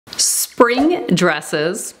Spring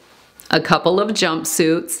dresses, a couple of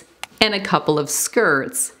jumpsuits, and a couple of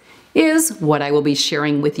skirts is what I will be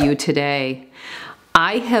sharing with you today.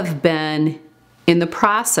 I have been in the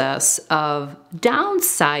process of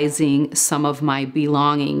downsizing some of my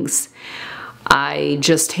belongings. I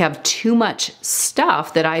just have too much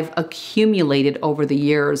stuff that I've accumulated over the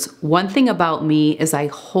years. One thing about me is I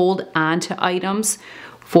hold on to items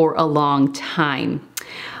for a long time.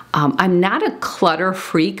 I'm not a clutter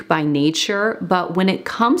freak by nature, but when it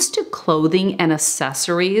comes to clothing and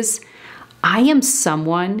accessories, I am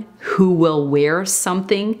someone who will wear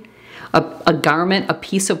something, a garment, a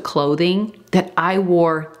piece of clothing that I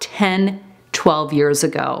wore 10, 12 years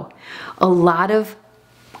ago. A lot of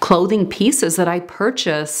clothing pieces that I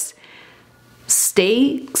purchase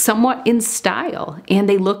stay somewhat in style and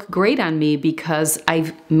they look great on me because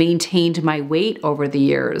I've maintained my weight over the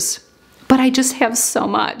years. But I just have so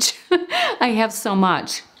much. I have so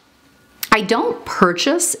much. I don't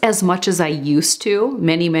purchase as much as I used to.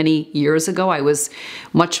 Many years ago, I was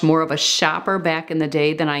much more of a shopper back in the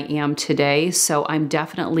day than I am today. So I'm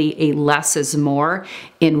definitely a less is more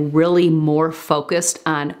and really more focused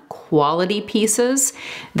on quality pieces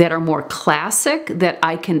that are more classic, that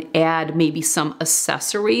I can add maybe some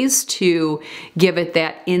accessories to give it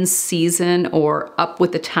that in season or up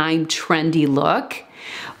with the time trendy look.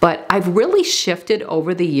 But I've really shifted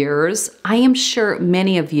over the years. I am sure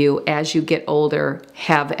many of you, as you get older,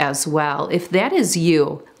 have as well. If that is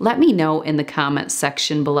you, let me know in the comment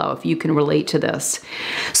section below if you can relate to this.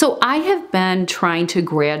 So I have been trying to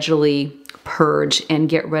gradually purge and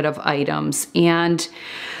get rid of items, and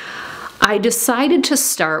I decided to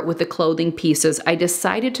start with the clothing pieces. I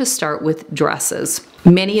decided to start with dresses.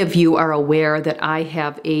 Many of you are aware that I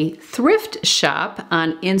have a thrift shop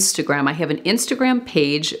on Instagram. I have an Instagram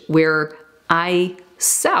page where I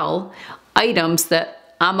sell items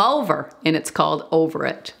that I'm over, and it's called Over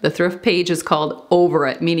It. The thrift page is called Over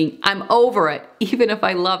It, meaning I'm over it. Even if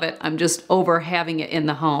I love it, I'm just over having it in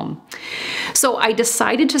the home. So I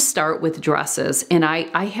decided to start with dresses, and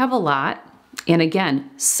I have a lot. And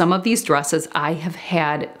again, some of these dresses I have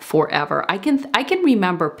had forever. I can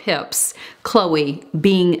remember Pips, Chloe,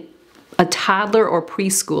 being a toddler or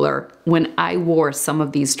preschooler when I wore some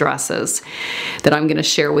of these dresses that I'm going to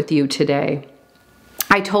share with you today.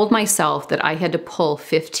 I told myself that I had to pull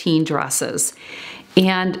 15 dresses.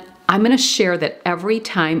 And I'm going to share that every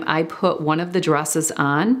time I put one of the dresses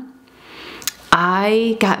on,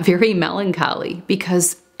 I got very melancholy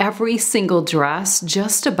because every single dress,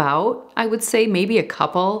 just about, I would say maybe a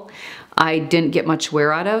couple, I didn't get much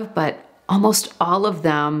wear out of, but almost all of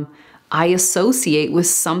them I associate with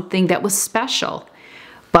something that was special.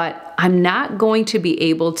 But I'm not going to be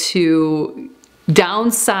able to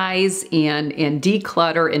downsize and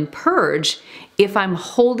declutter and purge if I'm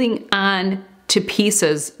holding on to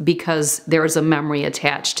pieces because there's a memory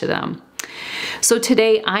attached to them. So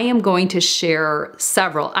today I am going to share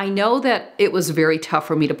several. I know that it was very tough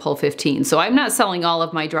for me to pull 15, so I'm not selling all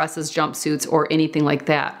of my dresses, jumpsuits, or anything like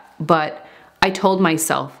that, but I told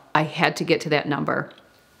myself I had to get to that number.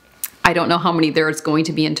 I don't know how many there's going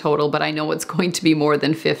to be in total, but I know it's going to be more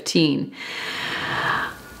than 15.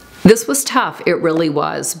 This was tough, it really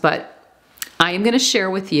was, but I am going to share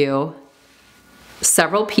with you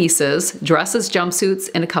several pieces, dresses, jumpsuits,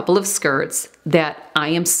 and a couple of skirts that I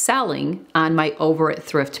am selling on my Over It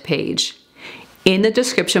thrift page. In the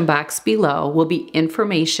description box below will be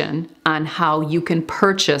information on how you can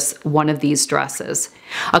purchase one of these dresses.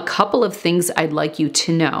 A couple of things I'd like you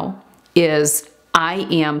to know is I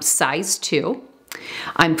am size 2.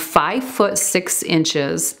 I'm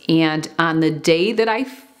 5'6", and on the day that I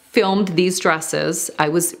filmed these dresses, I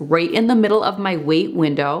was right in the middle of my weight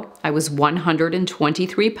window. I was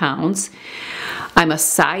 123 pounds. I'm a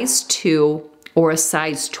size 2 or a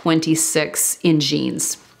size 26 in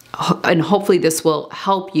jeans. And hopefully this will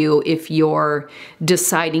help you if you're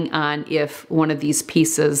deciding on if one of these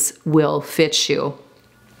pieces will fit you.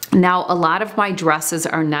 Now, a lot of my dresses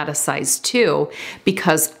are not a size 2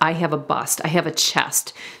 because I have a bust, I have a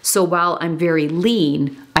chest. So while I'm very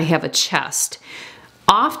lean, I have a chest.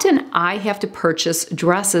 Often I have to purchase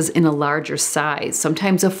dresses in a larger size,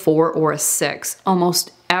 sometimes a 4 or a 6.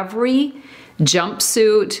 Almost every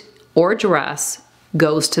jumpsuit or dress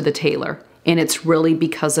goes to the tailor, and it's really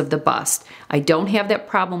because of the bust. I don't have that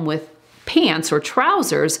problem with pants or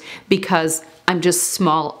trousers because I'm just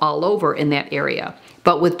small all over in that area.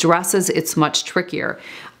 But with dresses, it's much trickier.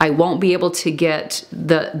 I won't be able to get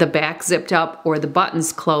the back zipped up or the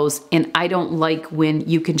buttons closed, and I don't like when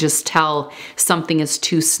you can just tell something is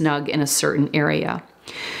too snug in a certain area.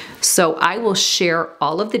 So I will share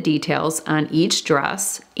all of the details on each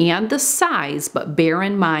dress and the size, but bear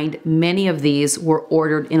in mind many of these were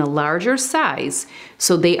ordered in a larger size,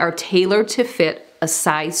 so they are tailored to fit a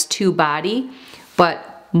size 2 body,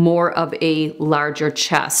 but more of a larger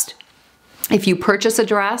chest. If you purchase a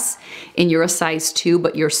dress and you're a size 2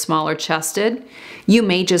 but you're smaller chested, you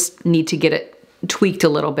may just need to get it tweaked a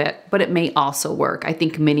little bit, but it may also work. I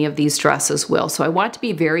think many of these dresses will. So I want to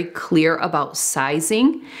be very clear about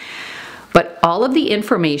sizing, but all of the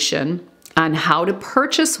information on how to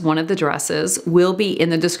purchase one of the dresses will be in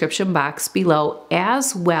the description box below,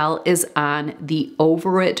 as well as on the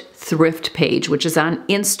Over It thrift page, which is on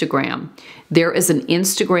Instagram. There is an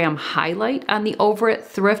Instagram highlight on the Over It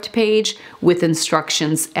thrift page with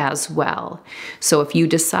instructions as well. So if you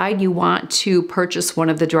decide you want to purchase one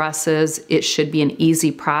of the dresses, it should be an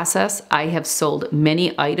easy process. I have sold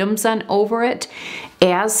many items on Over It.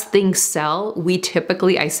 As things sell, we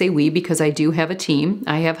typically, I say we because I do have a team,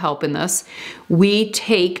 I have help in this, we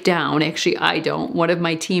take down, actually I don't, one of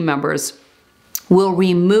my team members will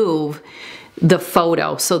remove the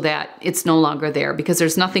photo so that it's no longer there, because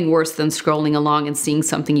there's nothing worse than scrolling along and seeing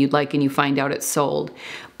something you'd like and you find out it's sold.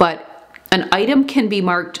 But an item can be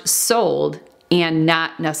marked sold and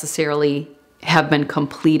not necessarily have been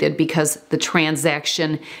completed because the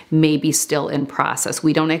transaction may be still in process.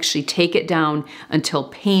 We don't actually take it down until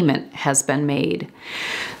payment has been made.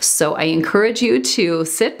 So I encourage you to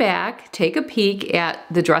sit back, take a peek at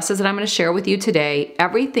the dresses that I'm going to share with you today.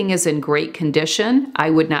 Everything is in great condition.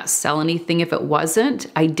 I would not sell anything if it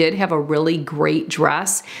wasn't. I did have a really great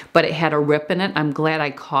dress, but it had a rip in it. I'm glad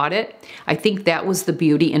I caught it. I think that was the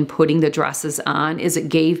beauty in putting the dresses on, is it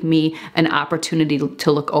gave me an opportunity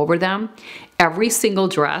to look over them. Every single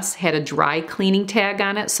dress had a dry cleaning tag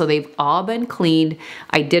on it, so they've all been cleaned.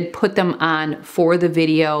 I did put them on for the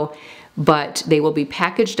video, but they will be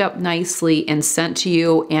packaged up nicely and sent to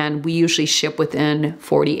you, and we usually ship within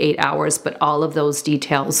 48 hours, but all of those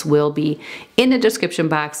details will be in the description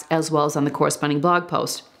box as well as on the corresponding blog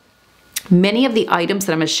post. Many of the items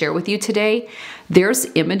that I'm going to share with you today, there's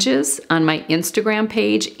images on my Instagram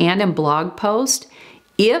page and in blog post.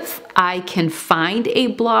 If I can find a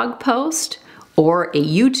blog post or a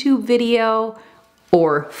YouTube video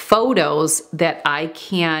or photos that I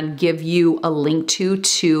can give you a link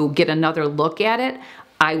to get another look at it,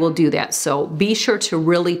 I will do that. So be sure to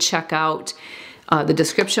really check out the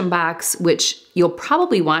description box, which you'll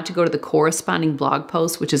probably want to go to the corresponding blog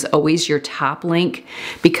post, which is always your top link,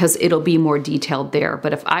 because it'll be more detailed there.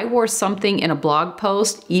 But if I wore something in a blog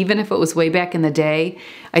post, even if it was way back in the day,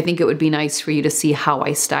 I think it would be nice for you to see how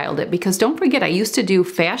I styled it. Because don't forget, I used to do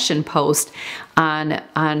fashion posts on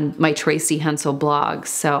my Tracy Hensel blog.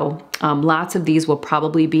 So lots of these will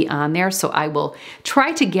probably be on there. So I will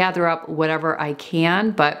try to gather up whatever I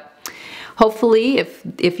can, but hopefully,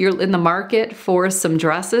 if you're in the market for some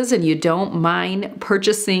dresses and you don't mind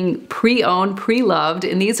purchasing pre-owned, pre-loved,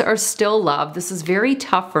 and these are still loved, this is very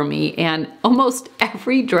tough for me, and almost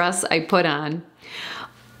every dress I put on,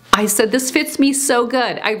 I said, this fits me so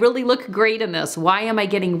good. I really look great in this. Why am I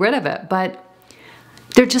getting rid of it? But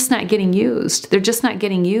they're just not getting used. They're just not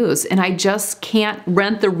getting used. And I just can't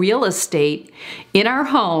rent the real estate in our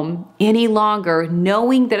home any longer,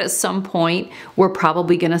 knowing that at some point we're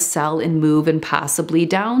probably going to sell and move and possibly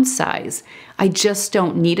downsize. I just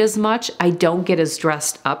don't need as much. I don't get as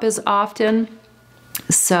dressed up as often.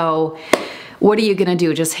 So what are you going to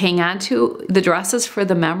do? Just hang on to the dresses for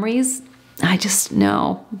the memories? I just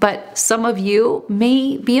know. But some of you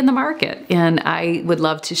may be in the market, and I would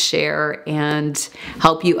love to share and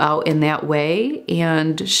help you out in that way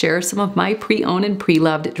and share some of my pre-owned and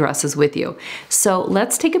pre-loved dresses with you. So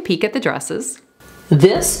let's take a peek at the dresses.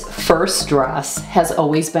 This first dress has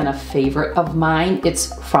always been a favorite of mine.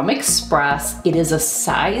 It's from Express. It is a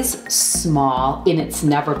size small and it's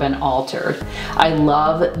never been altered. I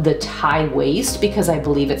love the tie waist because I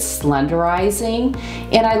believe it's slenderizing,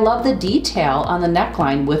 and I love the detail on the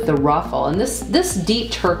neckline with the ruffle. And this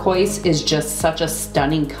deep turquoise is just such a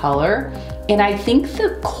stunning color. And I think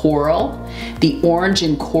the coral, the orange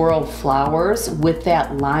and coral flowers with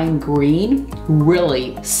that lime green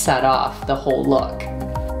really set off the whole look.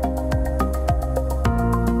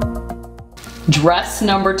 Dress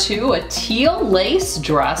number 2, a teal lace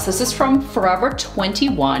dress. This is from Forever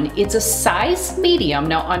 21. It's a size medium.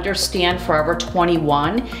 Now understand, Forever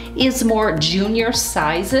 21 is more junior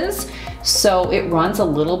sizes, so it runs a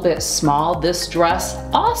little bit small. This dress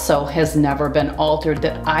also has never been altered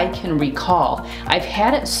that I can recall. I've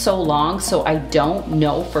had it so long, so I don't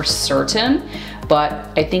know for certain, but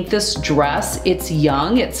I think this dress, it's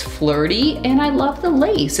young, it's flirty, and I love the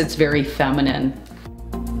lace. It's very feminine.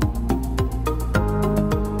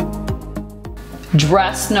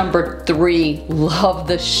 Dress number 3, love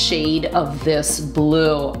the shade of this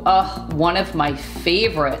blue. One of my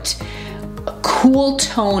favorite cool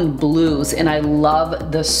tone blues, and I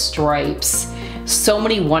love the stripes. So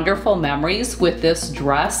many wonderful memories with this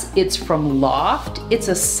dress. It's from Loft. It's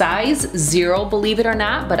a size 0, believe it or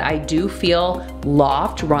not, but I do feel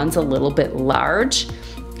Loft runs a little bit large,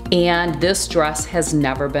 and this dress has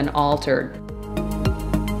never been altered.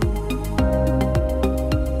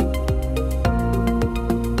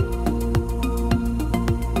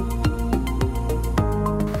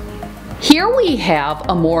 Here we have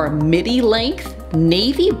a more midi length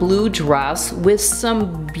navy blue dress with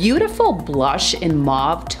some beautiful blush and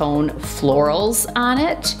mauve tone florals on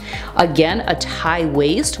it. Again, a tie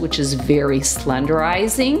waist, which is very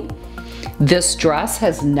slenderizing. This dress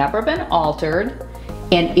has never been altered,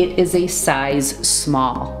 and it is a size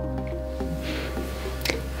small.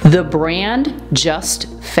 The brand Just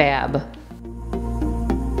Fab.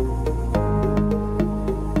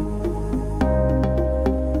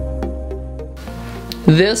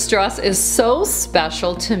 This dress is so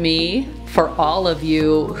special to me. For all of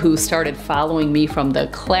you who started following me from the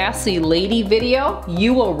Classy Lady video,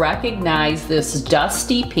 you will recognize this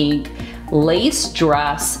dusty pink lace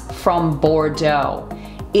dress from Bordeaux.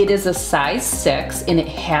 It is a size 6 and it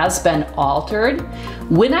has been altered.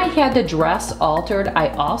 When I had the dress altered, I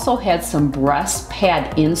also had some breast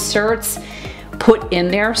pad inserts put in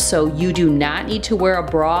there, so you do not need to wear a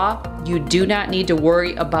bra. You do not need to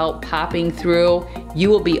worry about popping through. You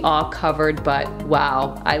will be all covered, but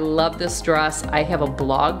wow, I love this dress. I have a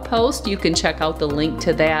blog post. You can check out the link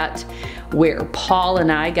to that where Paul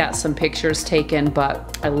and I got some pictures taken,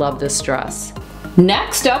 but I love this dress.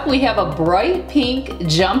 Next up, we have a bright pink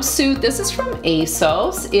jumpsuit. This is from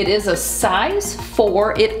ASOS. It is a size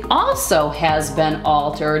 4. It also has been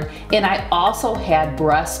altered, and I also had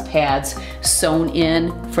breast pads sewn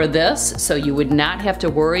in for this, so you would not have to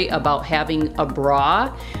worry about having a bra.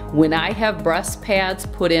 When I have breast pads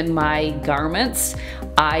put in my garments,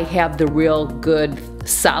 I have the real good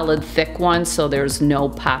solid thick one, so there's no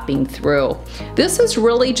popping through. This is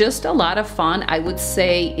really just a lot of fun. I would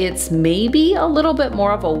say it's maybe a little bit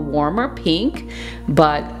more of a warmer pink,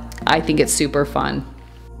 but I think it's super fun.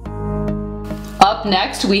 Up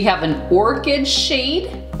next, we have an orchid shade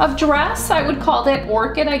of dress. I would call that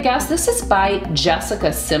orchid, I guess. This is by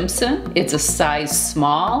Jessica Simpson. It's a size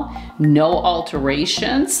small, no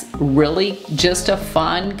alterations, really just a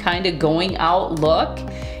fun kind of going out look.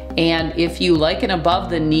 And if you like an above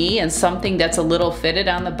the knee and something that's a little fitted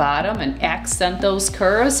on the bottom and accent those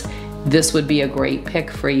curves, this would be a great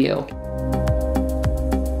pick for you.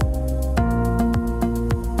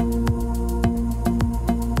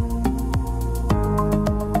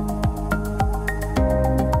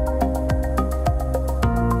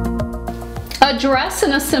 A dress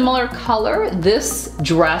in a similar color. This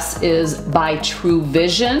dress is by True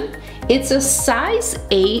Vision. It's a size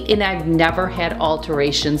 8 and I've never had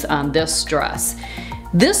alterations on this dress.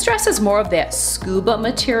 This dress is more of that scuba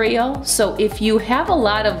material, so if you have a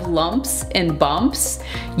lot of lumps and bumps,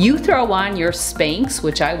 you throw on your Spanx,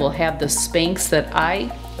 which I will have the Spanx that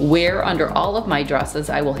I wear under all of my dresses.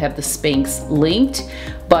 I will have the Spanx linked,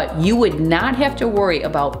 but you would not have to worry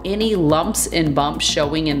about any lumps and bumps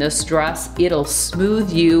showing in this dress. It'll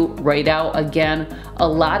smooth you right out. Again, a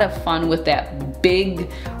lot of fun with that big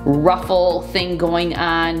ruffle thing going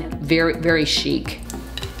on. Very, very chic.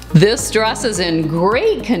 This dress is in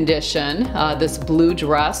great condition, this blue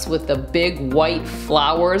dress with the big white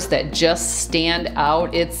flowers that just stand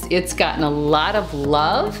out. It's gotten a lot of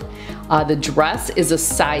love. The dress is a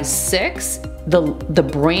size 6. The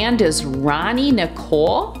brand is Ronnie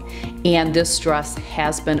Nicole, and this dress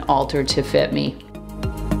has been altered to fit me.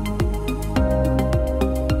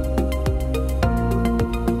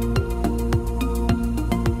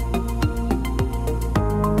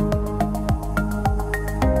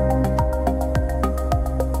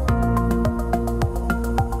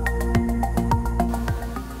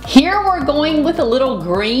 Here we're going with a little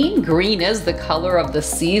green. Green is the color of the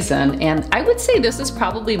season, and I would say this is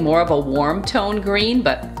probably more of a warm tone green,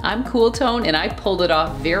 but I'm cool tone and I pulled it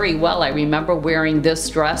off very well. I remember wearing this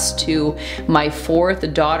dress to my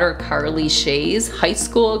 4th daughter, Carly Shay's high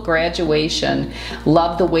school graduation.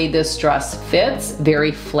 Love the way this dress fits,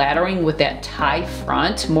 very flattering with that tie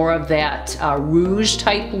front, more of that rouge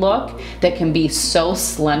type look that can be so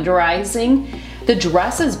slenderizing. The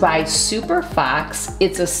dress is by Super Fox.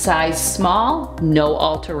 It's a size small, no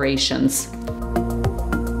alterations.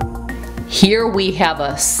 Here we have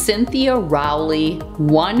a Cynthia Rowley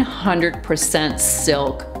 100%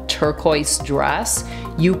 silk turquoise dress.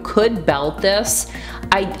 You could belt this.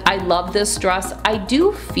 I love this dress. I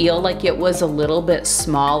do feel like it was a little bit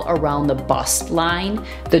small around the bust line.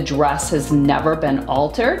 The dress has never been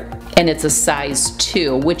altered, and it's a size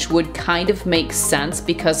 2, which would kind of make sense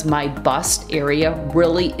because my bust area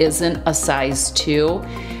really isn't a size 2.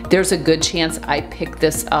 There's a good chance I picked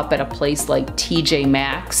this up at a place like TJ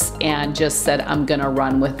Maxx and just said I'm gonna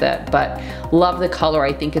run with it. But love the color.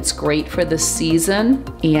 I think it's great for the season,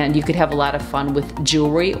 and you could have a lot of fun with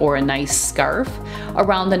jewelry or a nice scarf.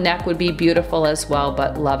 Around the neck would be beautiful as well,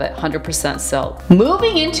 but love it, 100% silk.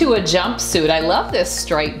 Moving into a jumpsuit. I love this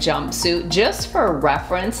striped jumpsuit. Just for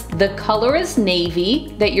reference, the color is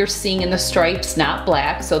navy that you're seeing in the stripes, not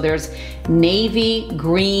black. So there's navy,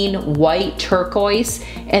 green, white, turquoise,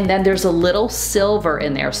 and then there's a little silver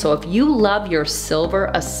in there. So if you love your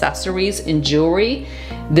silver accessories and jewelry,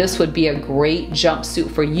 this would be a great jumpsuit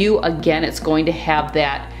for you. Again, it's going to have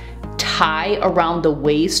that tie around the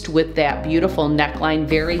waist with that beautiful neckline,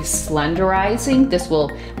 very slenderizing. This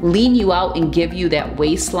will lean you out and give you that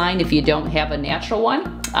waistline if you don't have a natural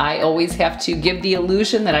one. I always have to give the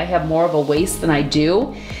illusion that I have more of a waist than I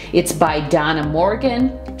do. It's by Donna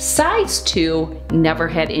Morgan, size 2, never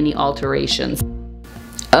had any alterations.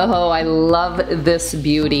 Oh, I love this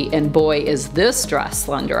beauty, and boy is this dress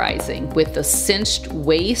slenderizing with the cinched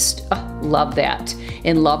waist. Oh, love that,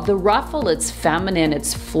 and love the ruffle. It's feminine,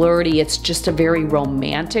 it's flirty, it's just a very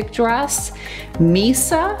romantic dress.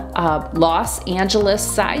 Misa, Los Angeles,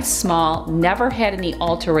 size small, never had any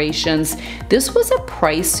alterations. This was a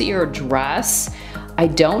pricier dress. I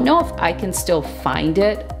don't know if I can still find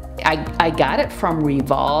it. I got it from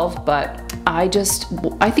Revolve, but I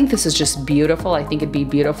think this is just beautiful. I think it'd be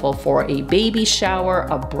beautiful for a baby shower,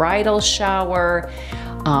 a bridal shower,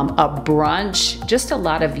 a brunch, just a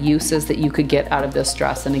lot of uses that you could get out of this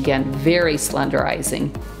dress. And again, very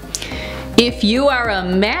slenderizing. If you are a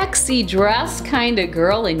maxi dress kind of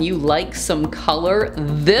girl and you like some color,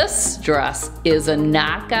 this dress is a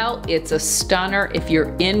knockout. It's a stunner. If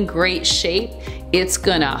you're in great shape, it's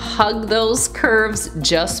gonna hug those curves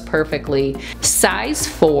just perfectly. Size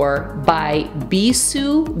 4 by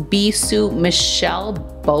Bisou Michelle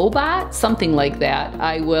Bobot, something like that.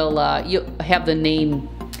 I will you'll have the name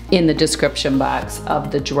in the description box of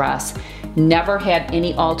the dress. Never had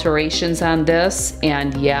any alterations on this,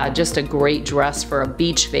 and yeah, just a great dress for a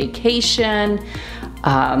beach vacation.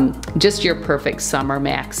 Just your perfect summer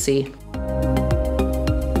maxi.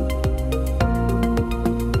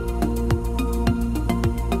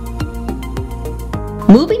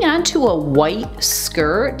 Moving on to a white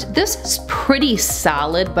skirt. This is pretty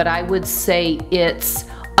solid, but I would say it's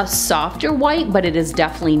a softer white, but it is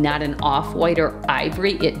definitely not an off-white or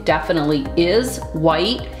ivory. It definitely is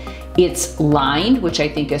white. It's lined, which I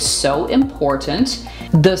think is so important.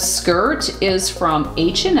 The skirt is from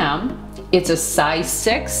H&M. It's a size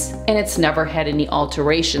 6, and it's never had any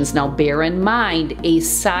alterations. Now bear in mind, a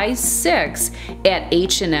size 6 at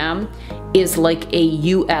H&M is like a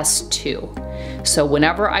US 2. So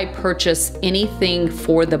whenever I purchase anything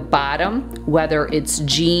for the bottom, whether it's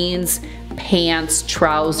jeans, pants,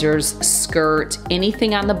 trousers, skirt,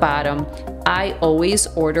 anything on the bottom, I always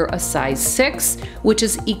order a size 6, which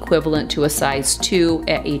is equivalent to a size 2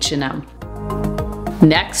 at H&M.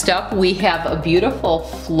 Next up, we have a beautiful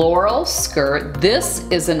floral skirt. This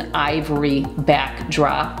is an ivory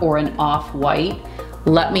backdrop or an off-white.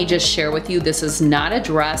 Let me just share with you, this is not a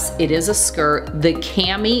dress, it is a skirt. The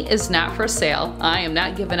cami is not for sale. I am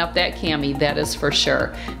not giving up that cami, that is for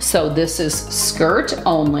sure. So this is skirt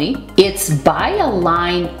only. It's by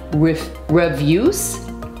Align Reviews.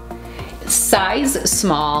 Size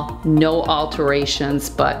small, no alterations,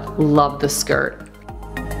 but love the skirt.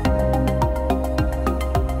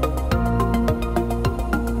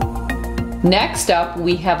 Next up,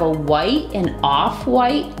 we have a white and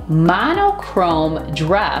off-white monochrome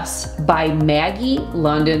dress by Maggie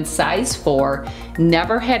London, size 4.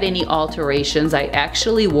 Never had any alterations. I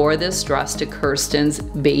actually wore this dress to Kirsten's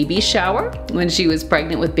baby shower when she was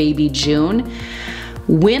pregnant with baby June.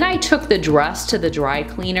 When I took the dress to the dry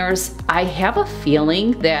cleaners, I have a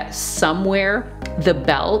feeling that somewhere the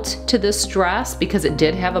belt to this dress, because it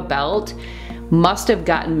did have a belt, must have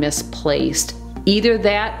gotten misplaced. Either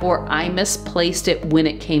that or I misplaced it when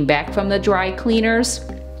it came back from the dry cleaners.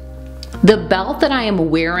 The belt that I am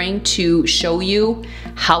wearing to show you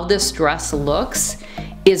how this dress looks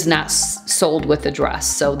is not sold with the dress.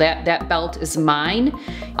 So that belt is mine.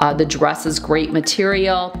 The dress is great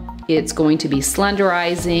material. It's going to be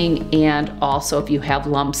slenderizing, and also if you have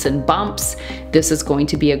lumps and bumps, this is going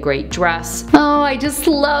to be a great dress. Oh, I just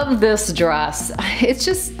love this dress.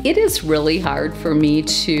 It is really hard for me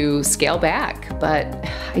to scale back, but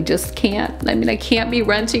I just can't. I mean, I can't be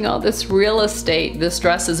renting all this real estate. This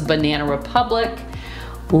dress is Banana Republic.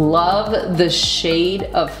 Love the shade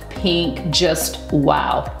of pink, just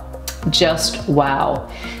wow. Just wow.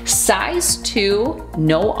 Size 2,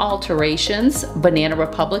 no alterations. Banana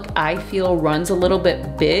Republic, I feel, runs a little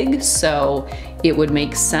bit big, so it would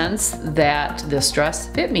make sense that this dress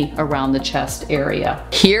fit me around the chest area.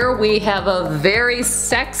 Here we have a very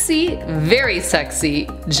sexy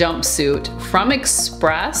jumpsuit from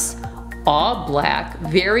Express, all black,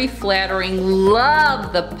 very flattering.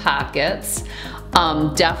 Love the pockets.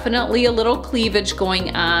 Definitely a little cleavage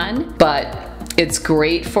going on, but it's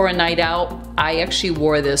great for a night out. I actually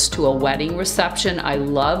wore this to a wedding reception. I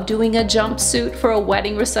love doing a jumpsuit for a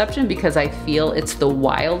wedding reception because I feel it's the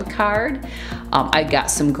wild card. I got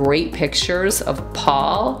some great pictures of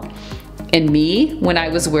Paul and me when I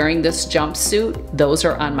was wearing this jumpsuit. Those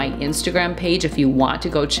are on my Instagram page if you want to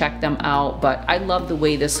go check them out. But I love the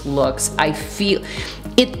way this looks. I feel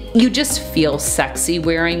it, you just feel sexy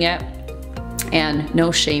wearing it. And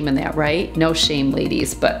no shame in that, right? No shame,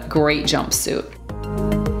 ladies, but great jumpsuit.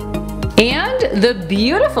 And the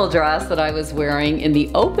beautiful dress that I was wearing in the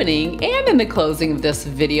opening and in the closing of this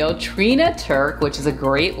video, Trina Turk, which is a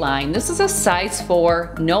great line. This is a size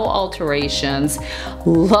 4, no alterations.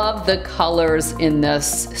 Love the colors in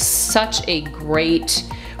this. Such a great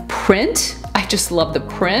print. I just love the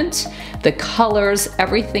print, the colors,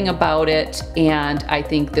 everything about it, and I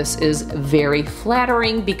think this is very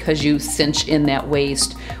flattering because you cinch in that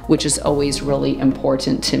waist, which is always really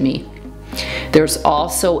important to me. There's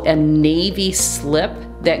also a navy slip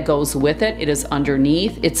that goes with it. It is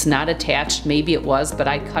underneath. It's not attached. Maybe it was, but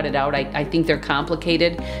I cut it out. I think they're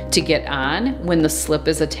complicated to get on when the slip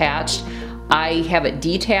is attached. I have it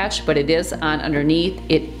detached, but it is on underneath.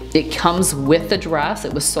 It comes with the dress.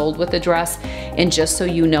 It was sold with the dress. And just so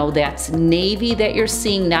you know, that's navy that you're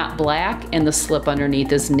seeing, not black, and the slip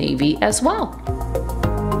underneath is navy as well.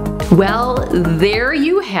 Well, there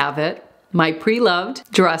you have it. My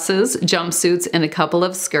pre-loved dresses, jumpsuits, and a couple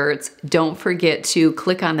of skirts. Don't forget to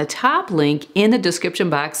click on the top link in the description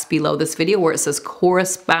box below this video where it says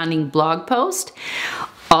corresponding blog post.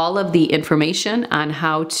 All of the information on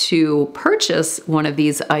how to purchase one of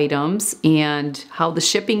these items and how the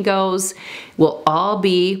shipping goes will all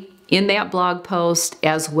be in that blog post,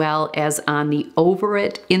 as well as on the Over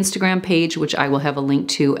It Instagram page, which I will have a link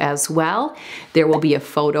to as well. There will be a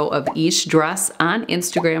photo of each dress on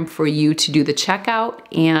Instagram for you to do the checkout,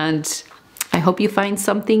 and I hope you find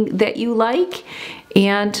something that you like,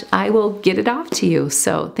 and I will get it off to you.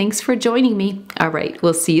 So thanks for joining me. All right,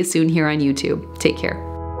 we'll see you soon here on YouTube. Take care.